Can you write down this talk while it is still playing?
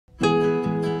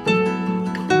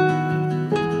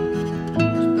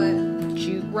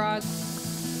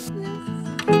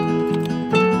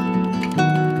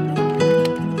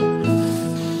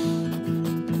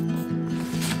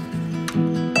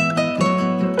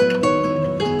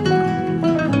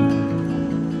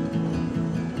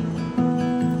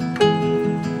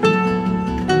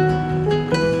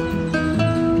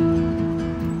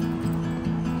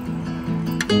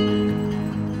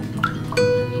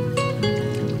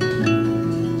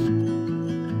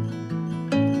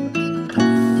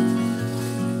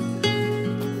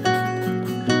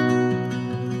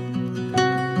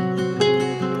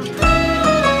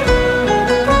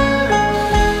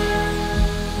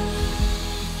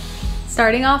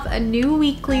Starting off a new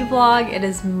weekly vlog. It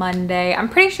is Monday. I'm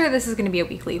pretty sure this is gonna be a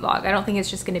weekly vlog. I don't think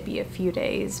it's just gonna be a few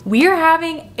days. We are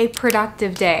having a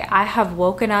productive day. I have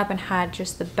woken up and had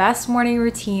just the best morning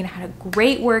routine, had a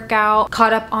great workout,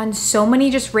 caught up on so many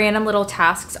just random little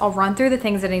tasks. I'll run through the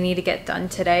things that I need to get done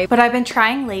today. But I've been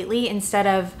trying lately, instead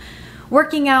of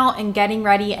working out and getting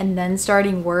ready and then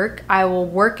starting work, I will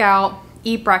work out,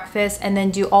 eat breakfast, and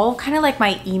then do all kind of like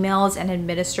my emails and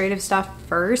administrative stuff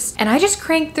first. And I just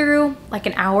crank through like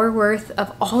an hour worth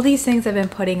of all these things I've been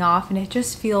putting off, and it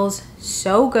just feels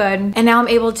so good. And now I'm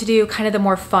able to do kind of the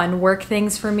more fun work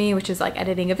things for me, which is like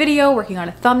editing a video, working on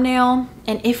a thumbnail.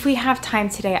 And if we have time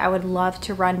today, I would love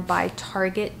to run by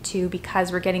Target too,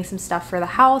 because we're getting some stuff for the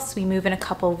house. We move in a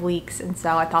couple of weeks, and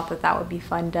so I thought that that would be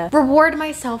fun to reward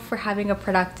myself for having a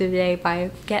productive day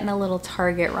by getting a little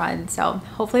Target run. So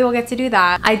hopefully we'll get to do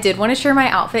that. I did want to share my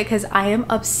outfit because I am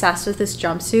obsessed with this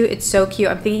jumpsuit. It's so cute.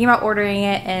 I'm thinking about ordering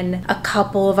it in a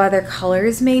couple of other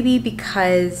colors maybe,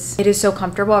 because it is so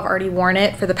comfortable. I've already worn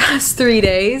it for the past 3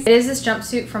 days. It is this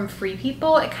jumpsuit from Free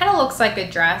People. It kind of looks like a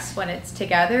dress when it's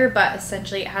together, but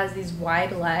essentially it has these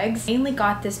wide legs. I mainly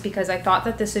got this because I thought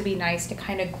that this would be nice to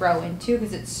kind of grow into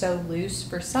because it's so loose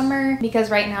for summer, because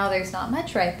right now there's not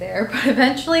much right there, but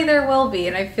eventually there will be,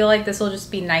 and I feel like this will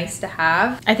just be nice to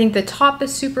have. I think the top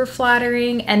is super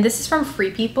flattering, and this is from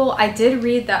Free People. I did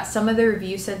read that some of the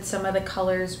reviews said some of the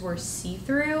colors were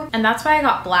see-through, and that's why I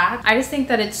got black. I just think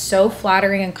that it's so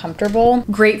flattering and comfortable.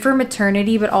 Great for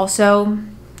maternity, but also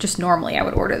just normally I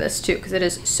would order this too because it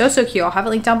is so cute. I'll have it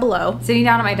linked down below. Sitting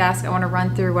down at my desk, I want to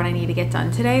run through what I need to get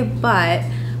done today, but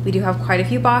we do have quite a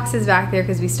few boxes back there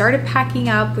because we started packing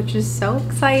up, which is so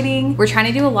exciting. We're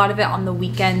trying to do a lot of it on the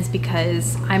weekends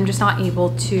because I'm just not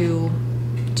able to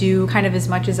do kind of as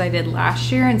much as I did last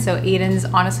year, and so Aiden's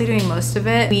honestly doing most of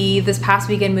it. We this past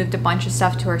weekend moved a bunch of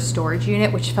stuff to our storage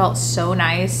unit, which felt so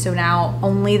nice. So now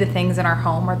only the things in our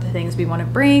home are the things we want to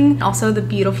bring. Also, the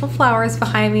beautiful flowers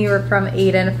behind me were from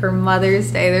Aiden for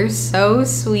Mother's Day. They're so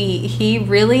sweet. He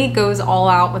really goes all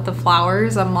out with the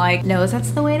flowers. I'm like, no,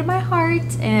 that's the way to my heart.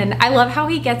 And I love how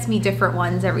he gets me different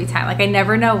ones every time. Like, I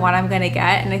never know what I'm gonna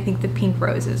get, and I think the pink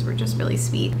roses were just really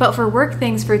sweet. But for work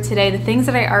things for today, the things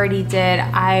that I already did,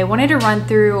 I wanted to run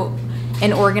through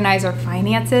and organize our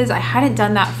finances. I hadn't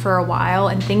done that for a while,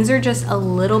 and things are just a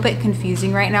little bit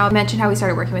confusing right now. I mentioned how we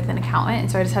started working with an accountant,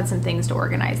 and so I just had some things to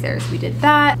organize there. So we did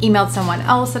that, emailed someone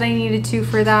else that I needed to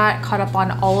for that, caught up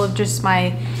on all of just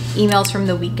my emails from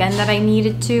the weekend that I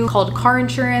needed to, called car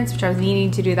insurance, which I was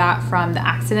needing to do that from the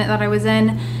accident that I was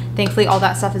in. Thankfully, all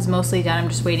that stuff is mostly done. I'm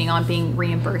just waiting on being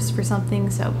reimbursed for something,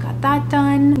 so got that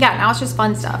done. Yeah, now it's just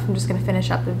fun stuff. I'm just gonna finish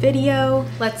up the video.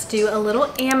 Let's do a little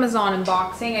Amazon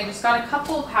unboxing. I just got a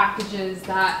couple packages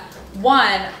that,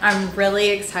 one, I'm really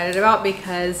excited about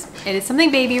because it is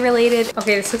something baby related.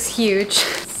 Okay, this looks huge.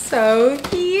 So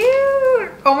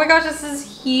cute. Oh my gosh, this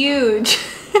is huge.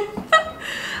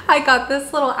 I got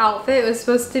this little outfit. It was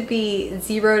supposed to be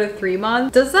 0 to 3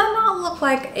 months. Does that not look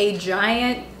like a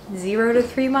giant 0 to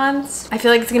 3 months? I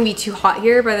feel like it's gonna be too hot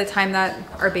here by the time that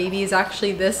our baby is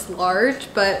actually this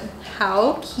large, but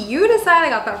how cute is that? I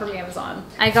got that from Amazon.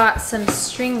 I got some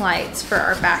string lights for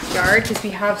our backyard because we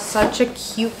have such a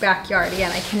cute backyard.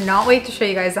 Again, I cannot wait to show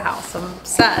you guys the house. I'm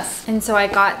obsessed. And so I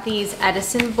got these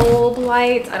Edison bulb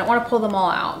lights. I don't want to pull them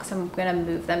all out because I'm gonna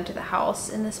move them to the house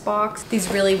in this box. These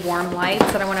really warm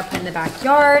lights that I want to put in the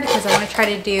backyard because I want to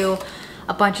try to do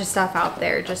a bunch of stuff out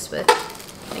there just with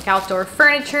like outdoor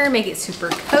furniture, make it super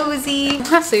cozy.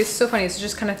 Honestly, it's so funny, it's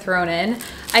just kind of thrown in.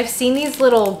 I've seen these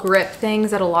little grip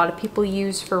things that a lot of people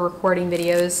use for recording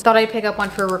videos. Thought I'd pick up one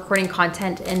for recording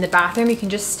content in the bathroom. You can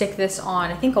just stick this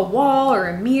on, I think, a wall or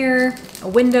a mirror, a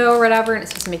window or whatever, and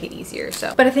it's supposed to make it easier.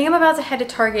 So, but I think I'm about to head to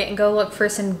Target and go look for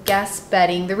some guest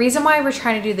bedding. The reason why we're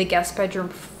trying to do the guest bedroom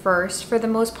first for the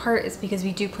most part is because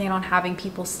we do plan on having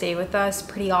people stay with us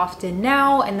pretty often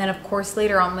now, and then of course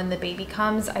later on when the baby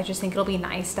comes, I just think it'll be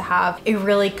nice to have a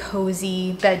really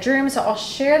cozy bedroom. So I'll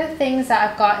share the things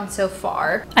that I've gotten so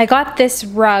far. I got this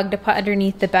rug to put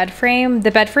underneath the bed frame. The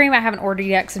bed frame I haven't ordered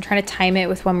yet because I'm trying to time it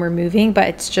with when we're moving, but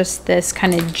it's just this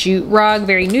kind of jute rug,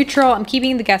 very neutral. I'm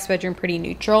keeping the guest bedroom pretty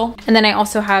neutral. And then I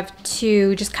also have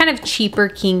two just kind of cheaper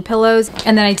king pillows,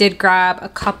 and then I did grab a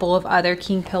couple of other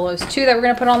king pillows too that we're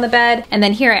gonna put on the bed. And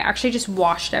then here I actually just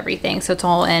washed everything, so it's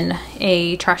all in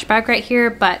a trash bag right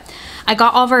here. But I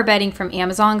got all of our bedding from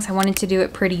Amazon because I wanted to do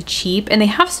it pretty cheap, and they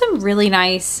have some really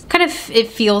nice kind of, it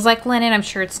feels like linen. I'm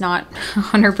sure it's not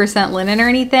 100% linen or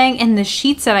anything. And the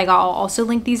sheets that I got, I'll also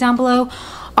link these down below,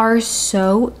 are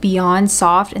so beyond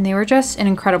soft, and they were just an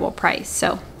incredible price.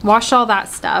 So washed all that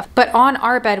stuff. But on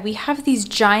our bed, we have these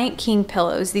giant king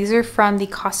pillows. These are from the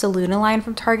Casa Luna line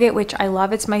from Target, which I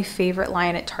love. It's my favorite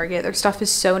line at Target. Their stuff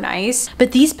is so nice.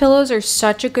 But these pillows are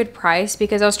such a good price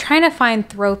because I was trying to find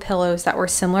throw pillows that were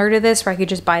similar to this where I could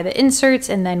just buy the inserts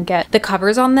and then get the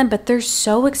covers on them, but they're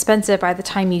so expensive by the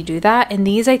time you do that. And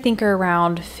these I think are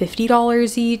around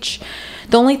 $50 each.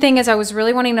 The only thing is I was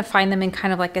really wanting to find them in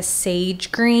kind of like a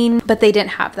sage green, but they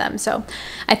didn't have them. So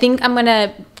I think I'm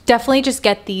gonna definitely just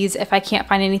get these if I can't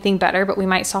find anything better, but we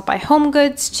might stop by Home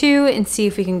Goods too and see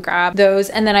if we can grab those.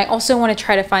 And then I also want to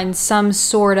try to find some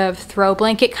sort of throw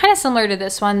blanket, kind of similar to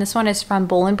this one. This one is from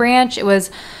Boll and Branch. It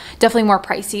was definitely more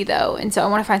pricey though, and so I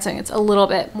want to find something that's a little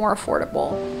bit more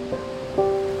affordable.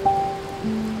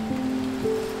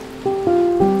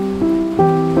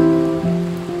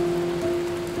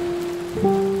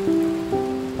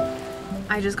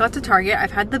 I just got to Target.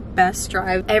 I've had the best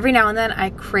drive. Every now and then I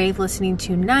crave listening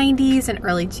to 90s and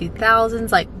early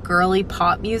 2000s like girly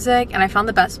pop music, and I found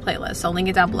the best playlist, so I'll link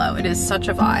it down below. It is such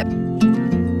a vibe.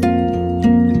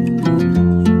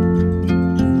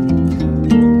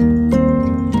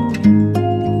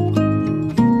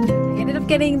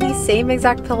 Getting these same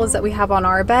exact pillows that we have on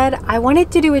our bed. I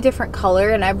wanted to do a different color,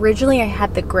 and originally I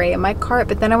had the gray in my cart,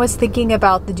 but then I was thinking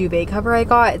about the duvet cover I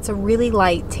got. It's a really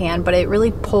light tan, but it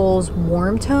really pulls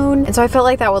warm tone, and so I felt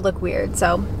like that would look weird.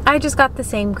 So I just got the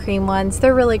same cream ones.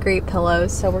 They're really great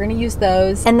pillows, so we're gonna use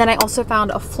those. And then I also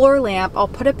found a floor lamp. I'll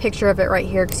put a picture of it right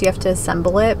here because you have to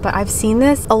assemble it, but I've seen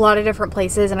this a lot of different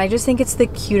places, and I just think it's the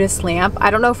cutest lamp. I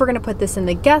don't know if we're gonna put this in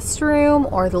the guest room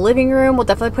or the living room. We'll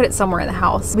definitely put it somewhere in the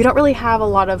house. We don't really have a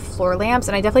lot of floor lamps,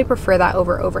 and I definitely prefer that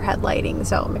over overhead lighting,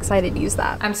 so I'm excited to use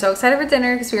that. I'm so excited for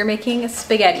dinner because we are making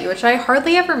spaghetti, which I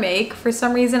hardly ever make for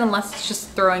some reason, unless it's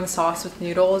just throwing sauce with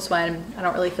noodles when I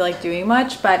don't really feel like doing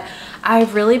much. But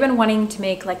I've really been wanting to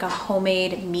make like a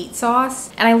homemade meat sauce,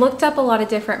 and I looked up a lot of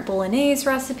different bolognese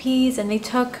recipes, and they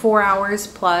took 4 hours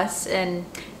plus, and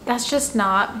that's just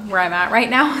not where I'm at right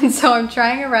now. And so I'm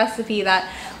trying a recipe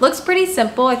that looks pretty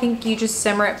simple. I think you just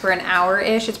simmer it for an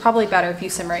hour-ish. It's probably better if you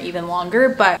simmer it even longer,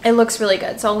 but it looks really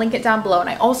good. So I'll link it down below. And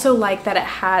I also like that it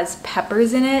has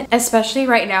peppers in it, especially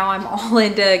right now. I'm all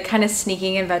into kind of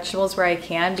sneaking in vegetables where I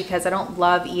can because I don't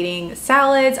love eating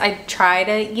salads. I try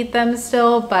to eat them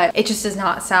still, but it just does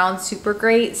not sound super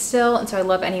great still. And so I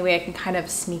love any way I can kind of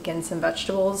sneak in some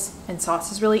vegetables, and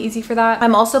sauce is really easy for that.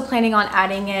 I'm also planning on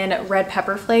adding in red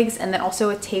pepper flakes and then also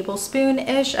a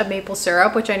tablespoon-ish of maple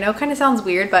syrup, which I know kind of sounds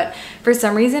weird, but for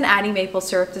some reason adding maple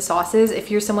syrup to sauces,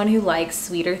 if you're someone who likes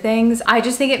sweeter things, I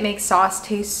just think it makes sauce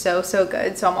taste so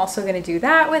good. So I'm also gonna do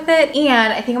that with it.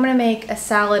 And I think I'm gonna make a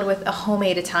salad with a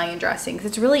homemade Italian dressing, because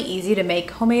it's really easy to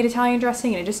make homemade Italian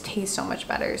dressing and it just tastes so much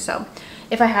better. So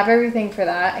if I have everything for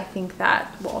that, I think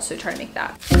that we'll also try to make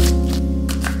that.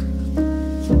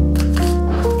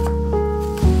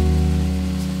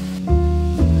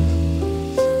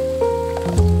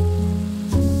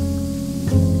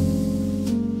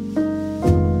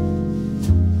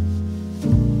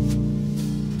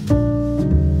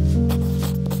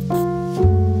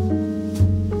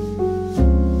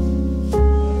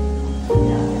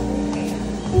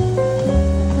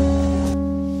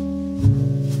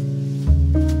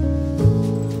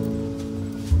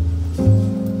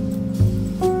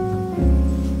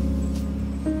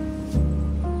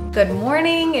 Good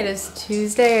morning, it is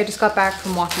Tuesday. I just got back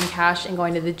from walking Cash and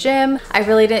going to the gym. I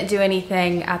really didn't do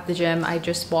anything at the gym. I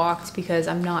just walked because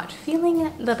I'm not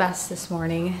feeling the best this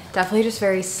morning. Definitely just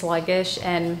very sluggish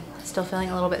and still feeling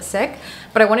a little bit sick.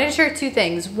 But I wanted to share two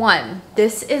things. One,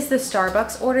 this is the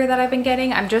Starbucks order that I've been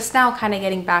getting. I'm just now kind of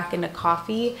getting back into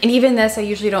coffee. And even this, I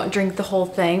usually don't drink the whole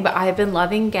thing, but I've been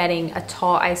loving getting a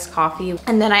tall iced coffee.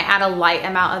 And then I add a light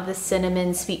amount of the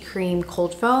cinnamon sweet cream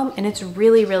cold foam, and it's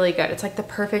really good. It's like the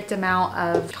perfect amount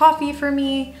of coffee for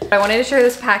me. I wanted to share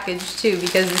this package too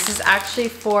because this is actually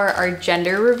for our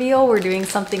gender reveal. We're doing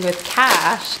something with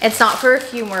Cash. It's not for a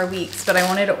few more weeks, but I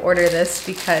wanted to order this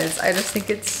because I just think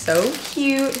it's so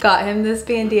cute. Got him this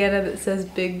bandana that says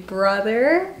Big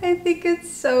Brother. I think it's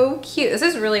so cute. This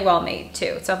is really well made too.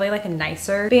 It's definitely like a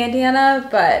nicer bandana,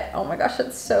 but oh my gosh,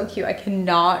 it's so cute. I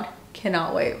cannot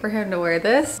wait for him to wear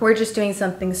this. We're just doing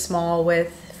something small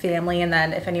with family, and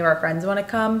then if any of our friends want to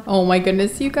come. Oh my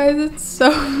goodness, you guys, it's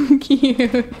so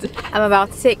cute. I'm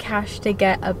about to take Cash to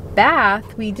get a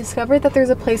bath. We discovered that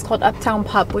there's a place called Uptown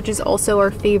Pup, which is also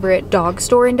our favorite dog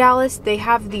store in Dallas. They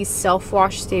have these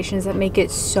self-wash stations that make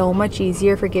it so much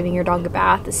easier for giving your dog a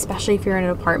bath, especially if you're in an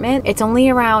apartment. It's only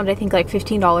around, I think, like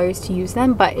 $15 to use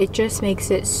them, but it just makes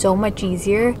it so much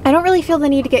easier. I don't really feel the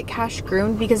need to get Cash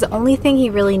groomed because the only thing he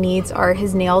really needs are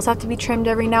his nails have to be trimmed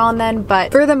every now and then,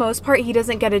 but for the most part, he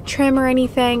doesn't get get a trim or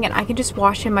anything, and I can just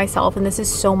wash him myself, and this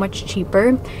is so much cheaper.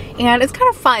 And it's kind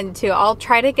of fun too. I'll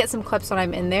try to get some clips when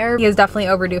I'm in there. He is definitely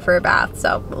overdue for a bath,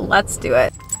 so let's do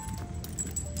it.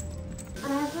 I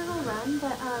have a little run,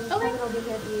 but Okay. I'll be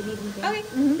here if you need anything. Okay,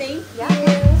 thank you.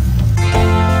 Yeah.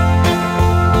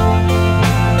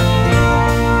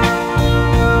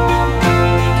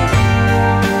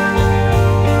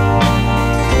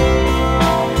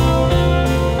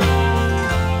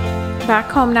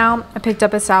 Back home now, I picked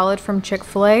up a salad from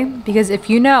Chick-fil-A because if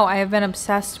you know, I have been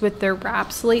obsessed with their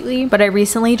wraps lately, but I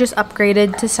recently just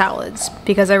upgraded to salads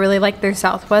because I really like their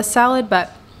Southwest salad,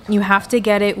 but you have to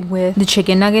get it with the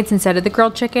chicken nuggets instead of the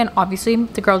grilled chicken. Obviously,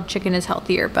 the grilled chicken is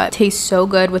healthier, but it tastes so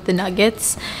good with the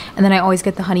nuggets. And then I always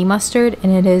get the honey mustard,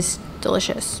 and it is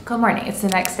delicious. Good morning, it's the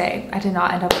next day. I did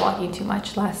not end up vlogging too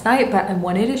much last night, but I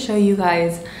wanted to show you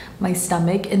guys my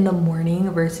stomach in the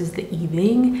morning versus the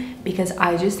evening because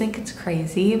I just think it's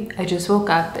crazy. I just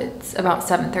woke up, it's about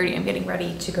 7:30. I'm getting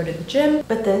ready to go to the gym,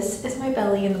 but this is my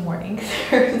belly in the morning.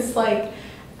 There's like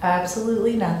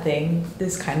absolutely nothing.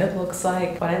 This kind of looks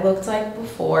like what I looked like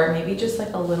before, maybe just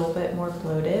like a little bit more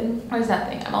bloated. There's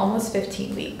nothing. I'm almost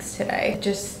 15 weeks today. It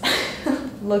just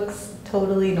looks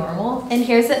totally normal. And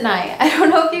here's at night. I don't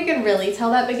know if you can really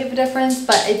tell that big of a difference,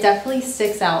 but it definitely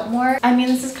sticks out more. I mean,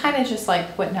 this is kind of just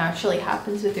like what naturally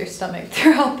happens with your stomach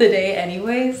throughout the day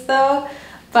anyways though.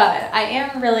 But I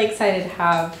am really excited to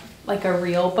have like a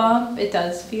real bump. It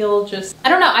does feel just, I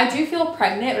don't know, I do feel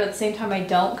pregnant, but at the same time I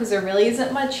don't because there really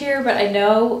isn't much here, but I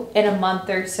know in a month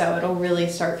or so it'll really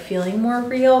start feeling more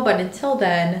real, but until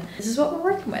then, this is what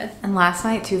we're working with. And last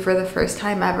night too, for the first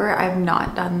time ever, I've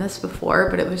not done this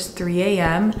before, but it was 3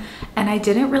 a.m. and I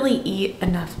didn't really eat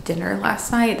enough dinner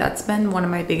last night. That's been one of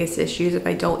my biggest issues. If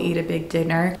I don't eat a big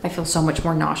dinner, I feel so much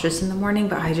more nauseous in the morning,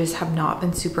 but I just have not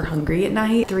been super hungry at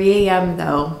night. 3 a.m.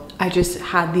 though, I just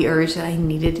had the urge that I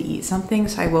needed to eat something,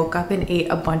 so I woke up and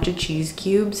ate a bunch of cheese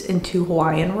cubes and 2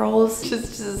 Hawaiian rolls.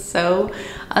 Just so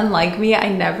unlike me. I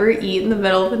never eat in the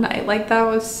middle of the night like that. It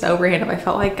was so random. I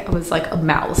felt like I was like a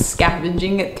mouse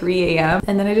scavenging at 3 a.m.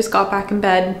 and then I just got back in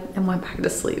bed and went back to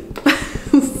sleep.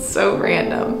 So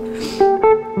random.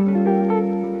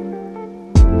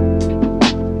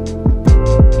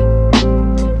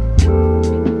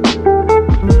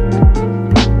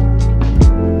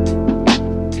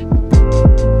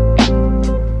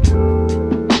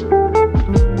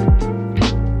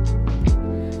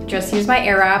 Just use my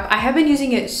AirWrap. I have been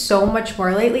using it so much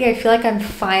more lately. I feel like I'm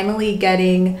finally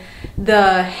getting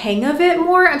the hang of it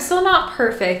more. I'm still not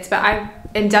perfect, but I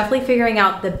am definitely figuring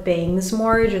out the bangs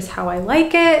more, just how I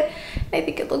like it. I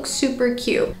think it looks super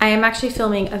cute. I am actually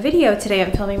filming a video today.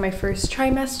 I'm filming my first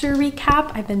trimester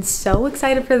recap. I've been so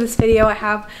excited for this video. I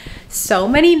have so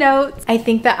many notes. I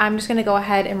think that I'm just gonna go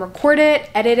ahead and record it,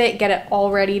 edit it, get it all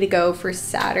ready to go for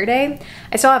Saturday.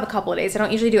 I still have a couple of days. I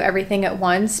don't usually do everything at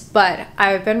once, but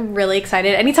I've been really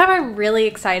excited. Anytime I'm really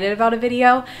excited about a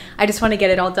video, I just wanna get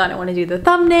it all done. I wanna do the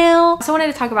thumbnail. I also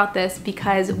wanted to talk about this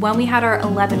because when we had our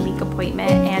 11-week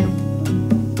appointment and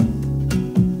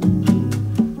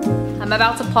I'm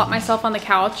about to plop myself on the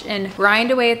couch and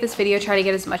grind away at this video, try to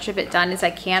get as much of it done as I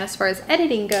can as far as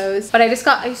editing goes. But I just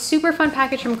got a super fun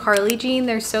package from Carly Jean.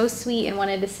 They're so sweet and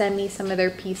wanted to send me some of their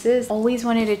pieces. Always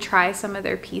wanted to try some of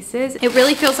their pieces. It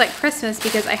really feels like Christmas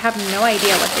because I have no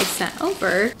idea what they sent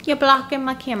over. You're blocking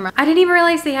my camera. I didn't even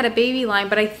realize they had a baby line,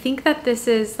 but I think that this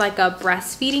is like a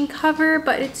breastfeeding cover,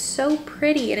 but it's so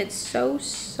pretty and it's so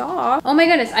soft. Oh my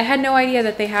goodness, I had no idea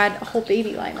that they had a whole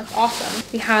baby line. That's awesome.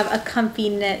 We have a comfy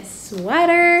knit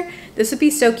sweater. This would be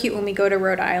so cute when we go to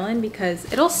Rhode Island because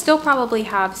it'll still probably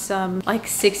have some like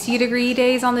 60-degree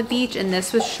days on the beach, and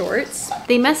this was shorts.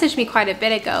 They messaged me quite a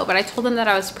bit ago, but I told them that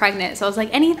I was pregnant, so I was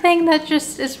like, anything that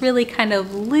just is really kind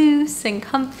of loose and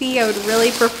comfy I would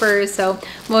really prefer. So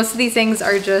most of these things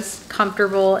are just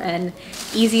comfortable and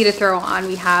easy to throw on.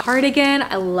 We have cardigan.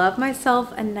 I love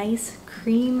myself a nice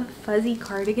cream fuzzy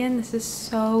cardigan. This is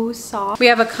so soft. We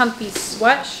have a comfy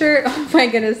sweatshirt. Oh my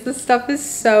goodness, this stuff is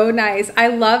so nice. I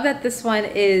love that this one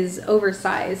is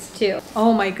oversized too.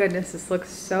 Oh my goodness, this looks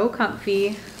so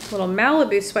comfy. Little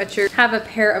Malibu sweatshirt. Have a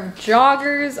pair of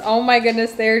joggers. Oh my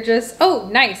goodness, they're just, oh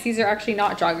nice. These are actually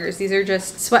not joggers. These are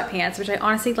just sweatpants, which I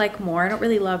honestly like more. I don't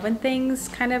really love when things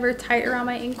kind of are tight around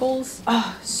my ankles.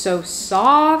 Oh, so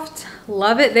soft.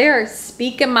 Love it. They are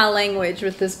speaking my language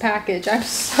with this package. I'm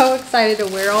so excited to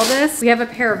wear all this. We have a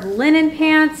pair of linen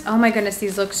pants. Oh my goodness,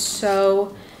 these look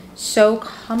so so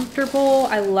comfortable.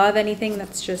 I love anything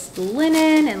that's just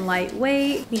linen and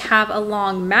lightweight. We have a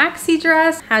long maxi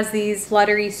dress, has these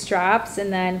fluttery straps,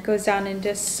 and then goes down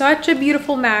into such a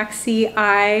beautiful maxi.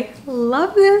 I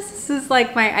love this. This is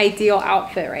like my ideal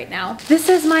outfit right now. This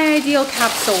is my ideal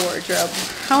capsule wardrobe.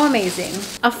 How amazing.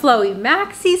 A flowy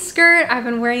maxi skirt. I've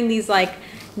been wearing these like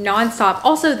non-stop.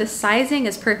 Also, the sizing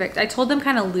is perfect. I told them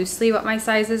kind of loosely what my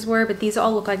sizes were, but these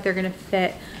all look like they're gonna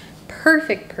fit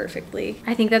perfectly.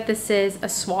 I think that this is a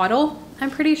swaddle, I'm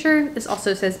pretty sure. This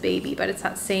also says baby, but it's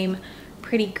that same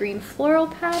pretty green floral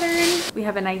pattern. We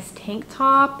have a nice tank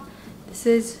top. This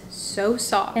is so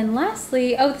soft. And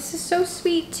lastly, oh, this is so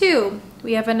sweet too.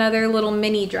 We have another little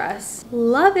mini dress.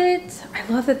 Love it.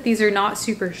 I love that these are not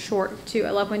super short too. I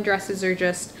love when dresses are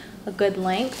just a good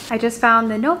length. I just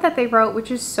found the note that they wrote, which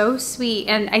is so sweet.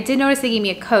 And I did notice they gave me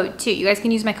a code too. You guys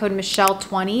can use my code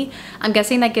Michelle20. I'm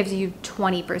guessing that gives you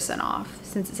 20% off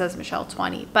since it says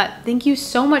Michelle20. But thank you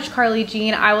so much, Carly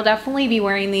Jean. I will definitely be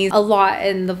wearing these a lot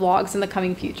in the vlogs in the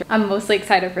coming future. I'm mostly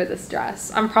excited for this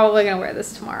dress. I'm probably gonna wear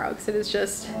this tomorrow because it is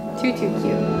just too cute.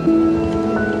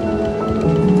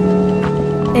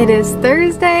 It is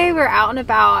Thursday, we're out and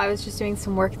about. I was just doing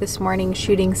some work this morning,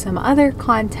 shooting some other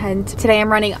content. Today I'm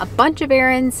running a bunch of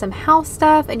errands, some house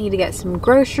stuff. I need to get some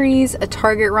groceries, a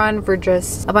Target run for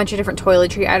just a bunch of different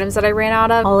toiletry items that I ran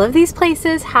out of. All of these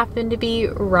places happen to be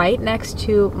right next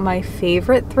to my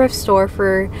favorite thrift store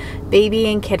for baby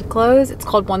and kid clothes. It's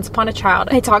called Once Upon a Child.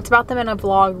 I talked about them in a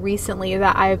vlog recently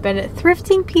that I've been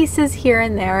thrifting pieces here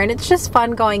and there, and it's just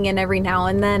fun going in every now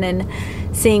and then and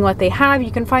seeing what they have.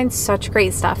 You can find such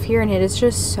great stuff here, and it is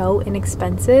just so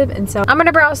inexpensive. And so I'm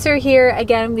gonna browse through here.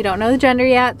 Again, we don't know the gender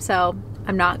yet, so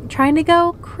I'm not trying to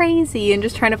go crazy and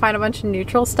just trying to find a bunch of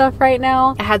neutral stuff right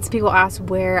now. I had some people ask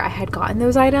where I had gotten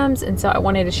those items, and so I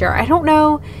wanted to share. I don't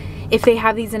know if they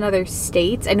have these in other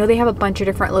states. I know they have a bunch of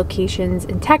different locations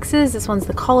in Texas. This one's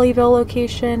the Colleyville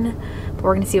location, but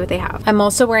we're gonna see what they have. I'm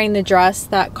also wearing the dress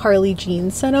that Carly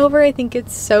Jean sent over. I think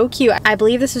it's so cute. I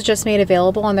believe this was just made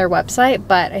available on their website,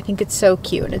 but I think it's so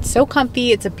cute and it's so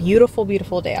comfy. It's a beautiful,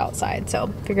 beautiful day outside, so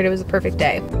figured it was a perfect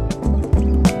day.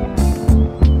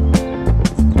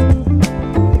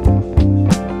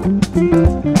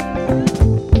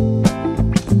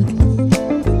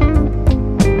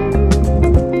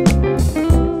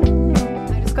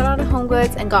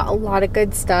 And got a lot of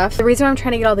good stuff. The reason I'm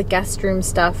trying to get all the guest room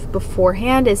stuff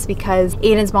beforehand is because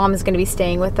Aiden's mom is going to be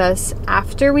staying with us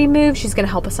after we move. She's going to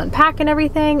help us unpack and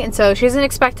everything, and so she doesn't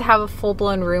expect to have a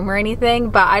full-blown room or anything,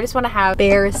 but I just want to have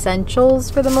bare essentials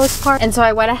for the most part. And so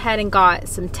I went ahead and got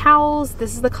some towels.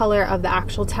 This is the color of the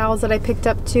actual towels that I picked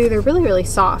up too. They're really, really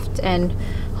soft, and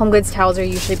HomeGoods towels are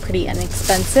usually pretty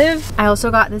inexpensive. I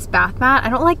also got this bath mat. I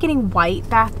don't like getting white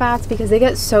bath mats because they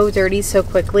get so dirty so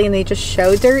quickly and they just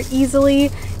show dirt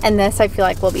easily. And this I feel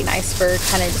like will be nice for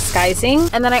kind of disguising.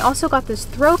 And then I also got this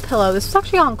throw pillow. This was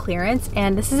actually on clearance,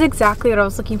 and this is exactly what I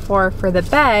was looking for the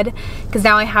bed, because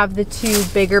now I have the two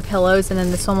bigger pillows and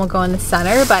then this one will go in the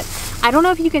center. But I don't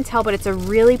know if you can tell, but it's a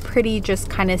really pretty just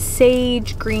kind of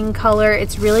sage green color.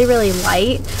 It's really, really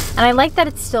light, and I like that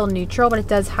it's still neutral, but it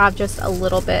does have just a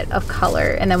little bit of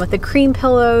color. And then with the cream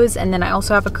pillows, and then I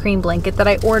also have a cream blanket that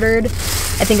I ordered,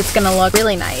 I think it's gonna look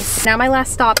really nice. Now my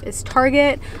last stop is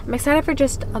Target. I'm excited for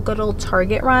just a good old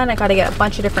Target run. I gotta get a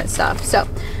bunch of different stuff, so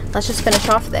let's just finish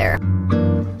off there.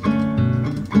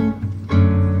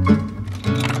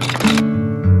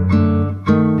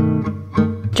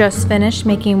 Just finished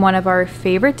making one of our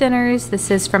favorite dinners.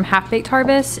 This is from Half Baked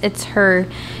Harvest. It's her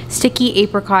sticky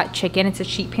apricot chicken. It's a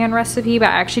sheet pan recipe, but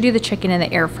I actually do the chicken in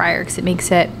the air fryer because it makes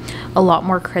it a lot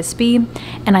more crispy.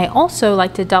 And I also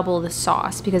like to double the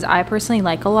sauce because I personally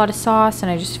like a lot of sauce, and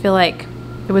I just feel like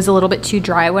it was a little bit too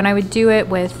dry when I would do it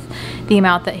with the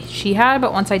amount that she had,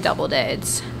 but once I doubled it,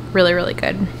 it's really, really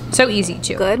good. So easy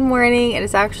too. Good morning. It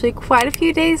is actually quite a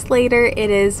few days later.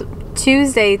 It is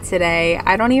Tuesday today.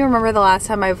 I don't even remember the last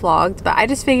time I vlogged, but I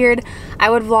just figured I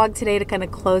would vlog today to kind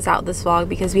of close out this vlog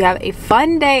because we have a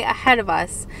fun day ahead of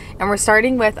us, and we're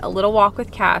starting with a little walk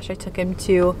with Cash. I took him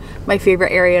to my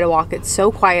favorite area to walk. It's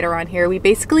so quiet around here. We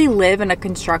basically live in a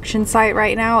construction site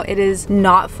right now. It is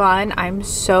not fun. I'm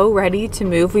so ready to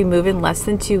move. We move in less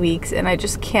than 2 weeks, and I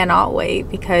just cannot wait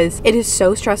because it is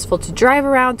so stressful to drive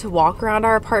around, to walk around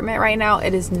our apartment right now.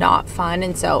 It is not fun,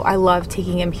 and so I love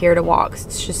taking him here to walks.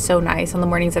 It's just so nice on the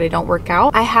mornings that I don't work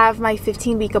out. I have my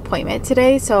 15-week appointment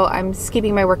today, so I'm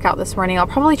skipping my workout this morning. I'll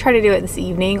probably try to do it this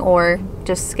evening or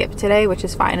just skip today, which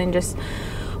is fine, and just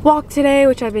walk today,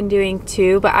 which I've been doing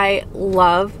too. But I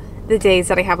love the days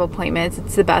that I have appointments.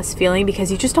 It's the best feeling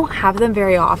because you just don't have them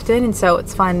very often, and so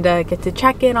it's fun to get to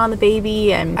check in on the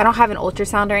baby. And I don't have an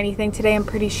ultrasound or anything today, I'm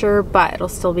pretty sure, but it'll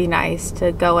still be nice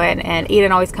to go in. And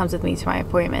Aiden always comes with me to my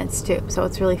appointments too, so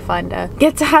it's really fun to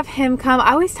get to have him come.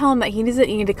 I always tell him that he doesn't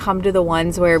need to come to the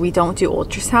ones where we don't do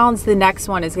ultrasounds. The next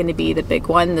one is going to be the big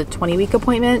one, the 20-week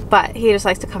appointment, but he just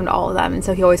likes to come to all of them, and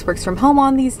so he always works from home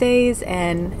on these days,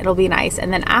 and it'll be nice.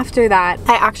 And then after that,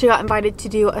 I actually got invited to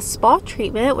do a spa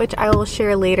treatment, which I will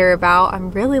share later about.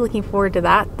 I'm really looking forward to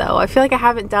that though. I feel like I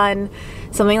haven't done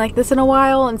something like this in a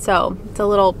while, and so it's a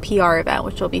little PR event,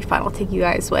 which will be fun. I'll take you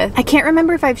guys with. I can't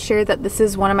remember if I've shared that this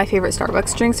is one of my favorite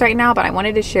Starbucks drinks right now, but I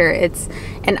wanted to share. It's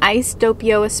an iced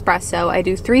doppio espresso. I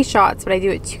do 3 shots, but I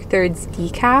do it 2/3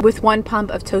 decaf with 1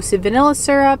 pump of toasted vanilla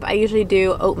syrup. I usually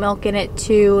do oat milk in it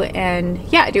too, and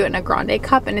yeah, I do it in a grande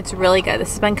cup, and it's really good. This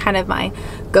has been kind of my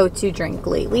go-to drink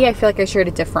lately. I feel like I shared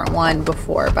a different one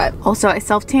before, but also I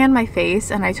self-tanned my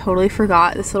face, and I totally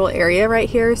forgot this little area right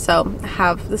here, so I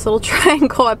have this little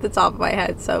triangle at the top of my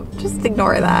head, so just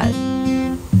ignore that.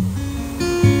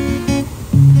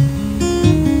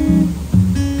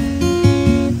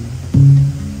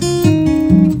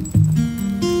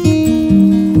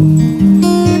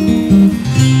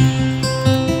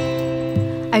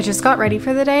 I just got ready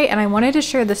for the day, and I wanted to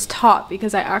share this top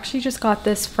because I actually just got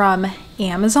this from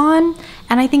Amazon,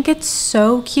 and I think it's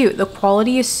so cute. The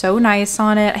quality is so nice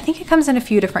on it. I think it comes in a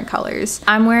few different colors.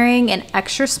 I'm wearing an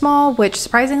extra small, which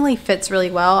surprisingly fits really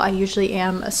well. I usually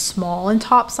am a small in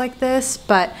tops like this,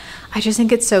 but I just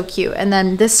think it's so cute. And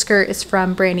then this skirt is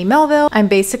from Brandy Melville. I'm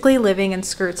basically living in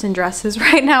skirts and dresses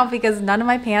right now because none of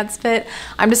my pants fit.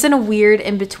 I'm just in a weird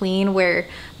in-between where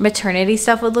maternity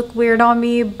stuff would look weird on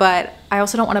me, but I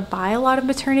also don't want to buy a lot of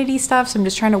maternity stuff, so I'm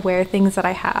just trying to wear things that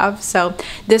I have. So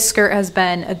this skirt has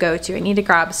been a go-to. I need to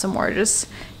grab some more just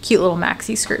cute little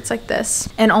maxi skirts like this.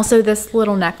 And also this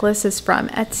little necklace is from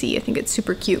Etsy. I think it's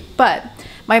super cute, but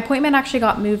my appointment actually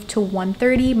got moved to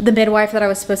 1:30. The midwife that I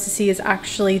was supposed to see is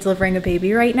actually delivering a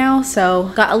baby right now,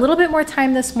 so got a little bit more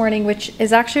time this morning, which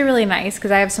is actually really nice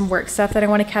because I have some work stuff that I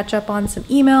want to catch up on, some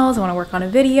emails, I want to work on a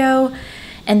video.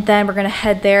 And then we're gonna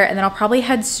head there, and then I'll probably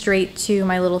head straight to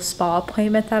my little spa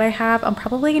appointment that I have. I'm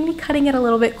probably gonna be cutting it a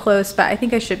little bit close, but I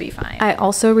think I should be fine. I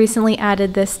also recently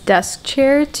added this desk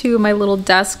chair to my little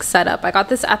desk setup. I got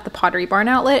this at the Pottery Barn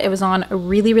outlet. It was on a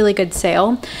really, really good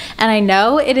sale. And I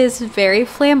know it is very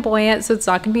flamboyant, so it's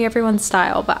not gonna be everyone's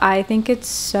style, but I think it's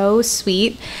so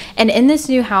sweet. And in this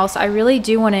new house, I really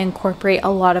do wanna incorporate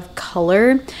a lot of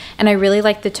color, and I really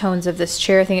like the tones of this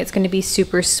chair. I think it's gonna be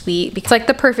super sweet because it's like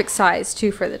the perfect size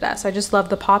too for the desk. I just love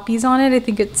the poppies on it. I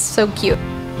think it's so cute.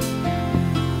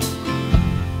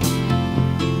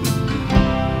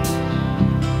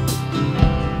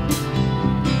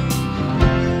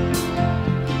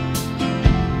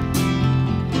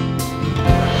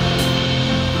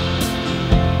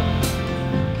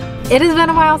 It has been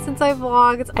a while since I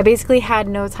vlogged. I basically had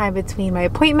no time between my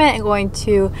appointment and going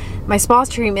to my spa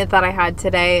treatment that I had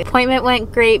today. Appointment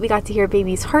went great. We got to hear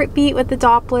baby's heartbeat with the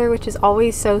Doppler, which is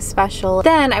always so special.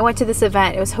 Then I went to this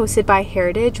event. It was hosted by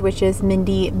Heritage, which is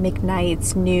Mindy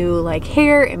McKnight's new like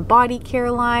hair and body care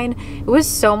line. It was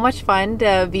so much fun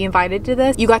to be invited to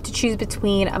this. You got to choose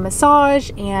between a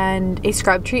massage and a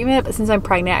scrub treatment, but since I'm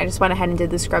pregnant, I just went ahead and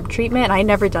did the scrub treatment. I had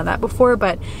never done that before,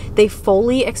 but they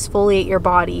fully exfoliate your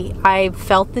body. I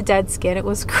felt the dead skin. It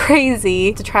was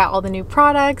crazy to try out all the new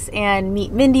products and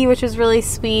meet Mindy, which was really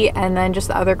sweet, and then just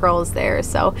the other girls there.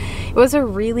 So it was a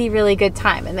really, really good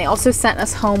time. And they also sent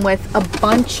us home with a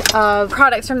bunch of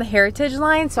products from the Heritage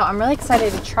line, so I'm really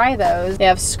excited to try those. They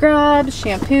have scrubs,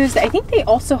 shampoos. I think they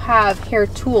also have hair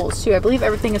tools too. I believe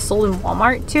everything is sold in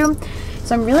Walmart too.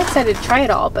 So I'm really excited to try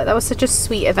it all, but that was such a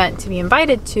sweet event to be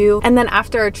invited to. And then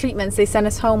after our treatments, they sent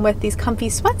us home with these comfy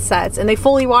sweat sets, and they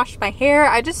fully washed my hair.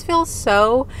 I just feel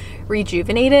so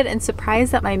rejuvenated and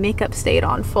surprised that my makeup stayed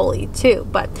on fully too.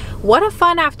 But what a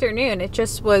fun afternoon. It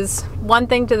just was one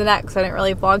thing to the next. I didn't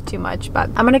really vlog too much, but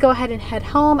I'm gonna go ahead and head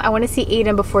home. I want to see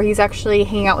Aiden before he's actually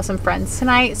hanging out with some friends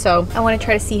tonight, so I want to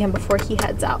try to see him before he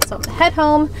heads out. So I'm gonna head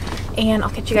home and I'll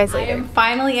catch you guys later. I am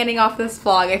finally ending off this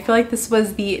vlog. I feel like this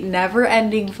was the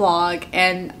never-ending vlog,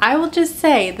 and I will just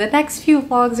say the next few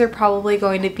vlogs are probably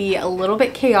going to be a little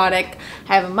bit chaotic.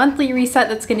 I have a monthly reset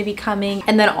that's going to be coming,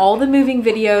 and then all the moving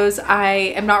videos I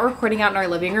am not recording out in our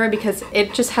living room because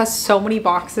it just has so many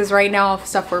boxes right now of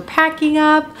stuff we're packing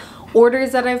up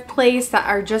orders that I've placed that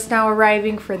are just now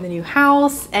arriving for the new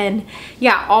house, and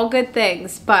yeah, all good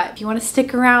things. But if you want to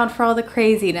stick around for all the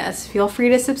craziness, feel free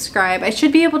to subscribe. I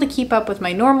should be able to keep up with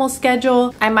my normal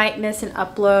schedule. I might miss an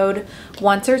upload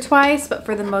once or twice, but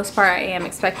for the most part, I am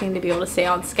expecting to be able to stay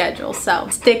on schedule. So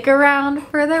stick around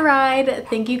for the ride.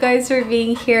 Thank you guys for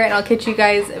being here, and I'll catch you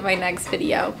guys in my next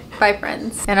video. Bye,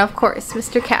 friends. And of course,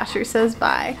 Mr. Casher says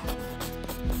bye.